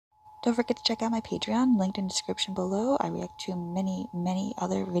Don't forget to check out my Patreon, linked in the description below. I react to many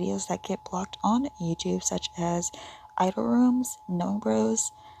other videos that get blocked on YouTube, such as Idol Rooms, Knowing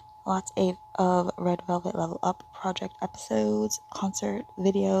Bros, lots of Red Velvet Level Up project episodes, concert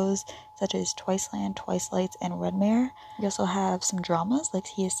videos such as Twice Land, Twice Lights, and Red Mare. We also have some dramas like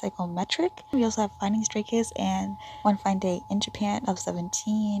He is Psychometric. We also have Finding Stray Kids and One Fine Day in Japan of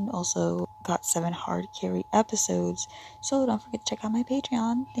 17. Also got 7 hard carry episodes. So don't forget to check out my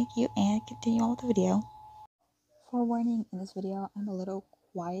Patreon. Thank you, and continue on with the video. Forewarning, in this video I'm a little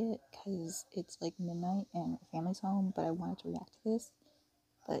quiet because it's like midnight and my family's home, but I wanted to react to this.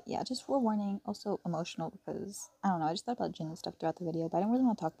 But yeah, just forewarning, also emotional because, I don't know, I just thought about Jin and stuff throughout the video, but I don't really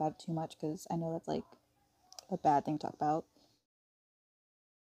want to talk about it too much because I know that's like a bad thing to talk about.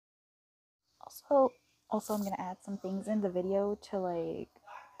 Also I'm gonna add some things in the video to like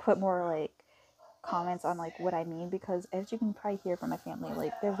put more like comments on like what I mean, because as you can probably hear from my family,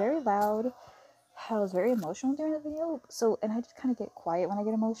 like they're very loud. I was very emotional during the video, so, and I just kind of get quiet when I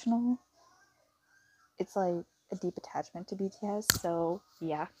get emotional. It's like a deep attachment to BTS, so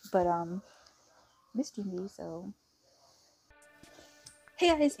yeah, but Miss Jinbi, so. Hey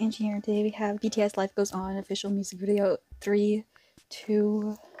guys, Angie here, and today we have BTS Life Goes On official music video. 3,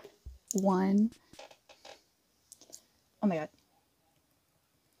 2, 1. Oh my god.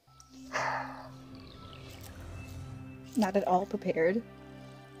 Not at all prepared.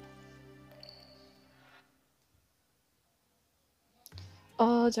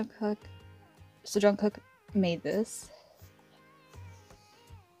 Oh, Jungkook. So Jungkook made this.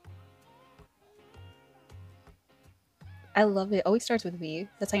 I love it. Always starts with V.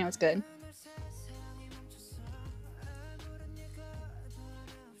 That's how you know it's good.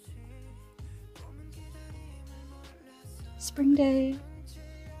 Spring Day.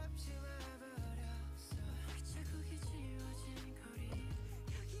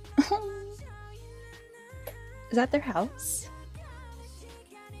 Is that their house?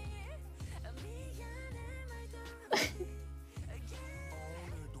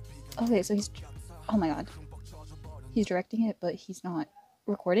 Okay, so he's, oh my god, he's directing it, but he's not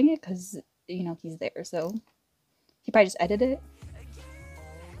recording it because, you know, he's there, so he probably just edited it.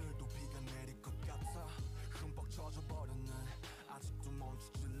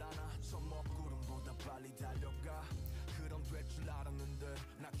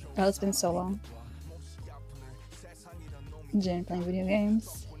 Oh, it's been so long. Jin playing video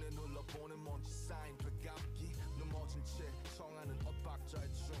games.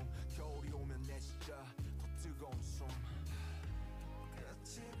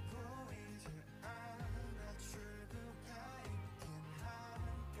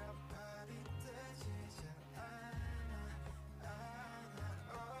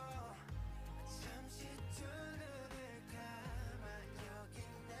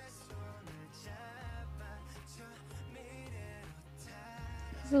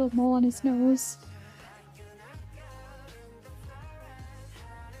 His little mole on his nose.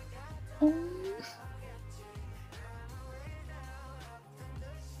 Oh.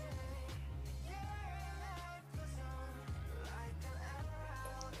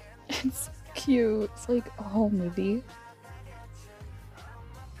 It's cute. It's like a whole movie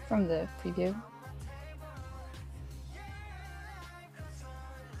from the preview.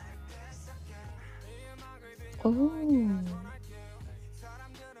 Oh.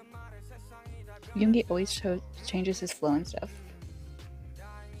 Yoongi always changes his flow and stuff.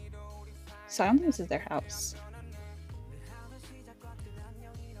 So I don't think this is their house.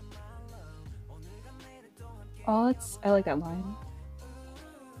 Oh, I like that line.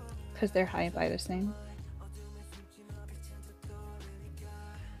 Because they're high by this thing.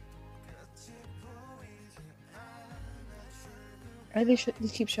 Or they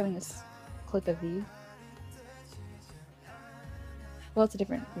keep showing this clip of V. Well, it's a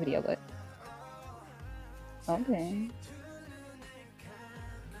different video, but okay.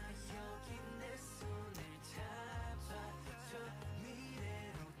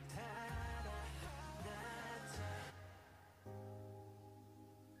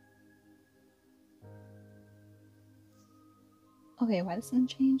 Okay, why doesn't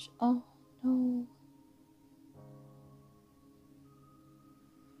it change? Oh no.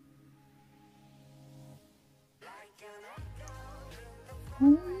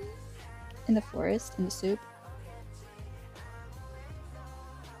 In the forest, in the soup.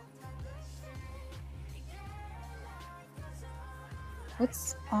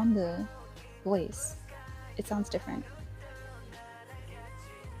 What's on the voice? It sounds different.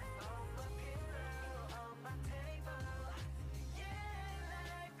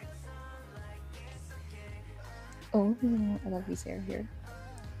 Oh, I love his hair here.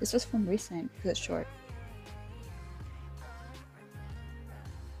 This was from recent because it's short.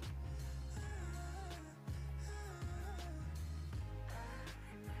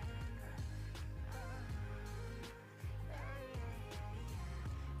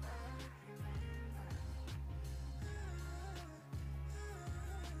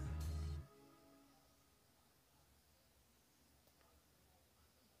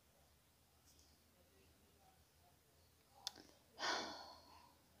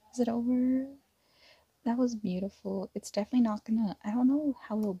 Is it over? That was beautiful. It's definitely not gonna, I don't know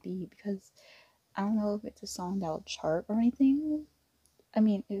how it'll be because I don't know if it's a song that will chart or anything. I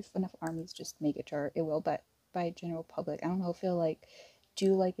mean, if enough armies just make it chart, it will, but by general public, I don't know if it'll like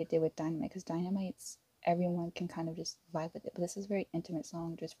do like it did with Dynamite, because Dynamite's everyone can kind of just vibe with it, but this is a very intimate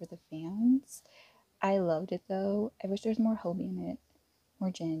song just for the fans. I loved it though. I wish there was more Hobie in it,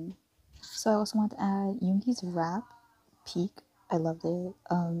 more Jin. So I also want to add Yoongi's rap peak. I loved it.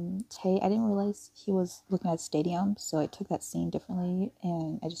 Tay, I didn't realize he was looking at stadium, so I took that scene differently,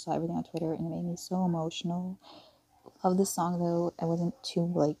 and I just saw everything on Twitter, and it made me so emotional. Love this song though. I wasn't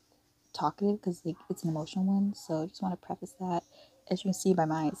too like talkative because like it's an emotional one, so I just want to preface that. As you can see by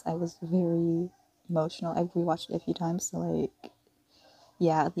my eyes, I was very emotional. I've rewatched it a few times, so like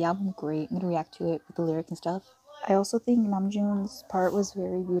yeah, the album great. I'm gonna react to it with the lyrics and stuff. I also think Namjoon's part was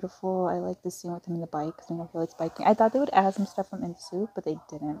very beautiful. I like the scene with him in the bike because I know he likes biking. I thought they would add some stuff from In Soup, but they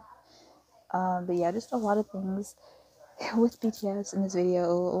didn't. But yeah, just a lot of things with BTS in this video.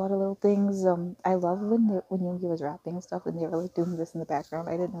 A lot of little things. I love when Yoongi was rapping and stuff, and they were like doing this in the background.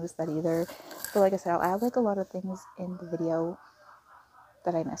 I didn't notice that either. But like I said, I'll add like a lot of things in the video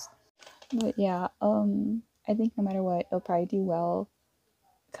that I missed. But yeah, I think no matter what, it'll probably do well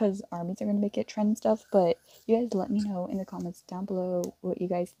because armies are gonna make it trend and stuff. But you guys let me know in the comments down below what you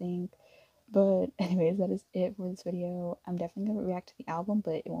guys think. But anyways, that is it for this video. I'm definitely gonna react to the album,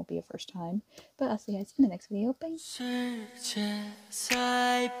 but it won't be a first time. But I'll see you guys in the next video. Bye.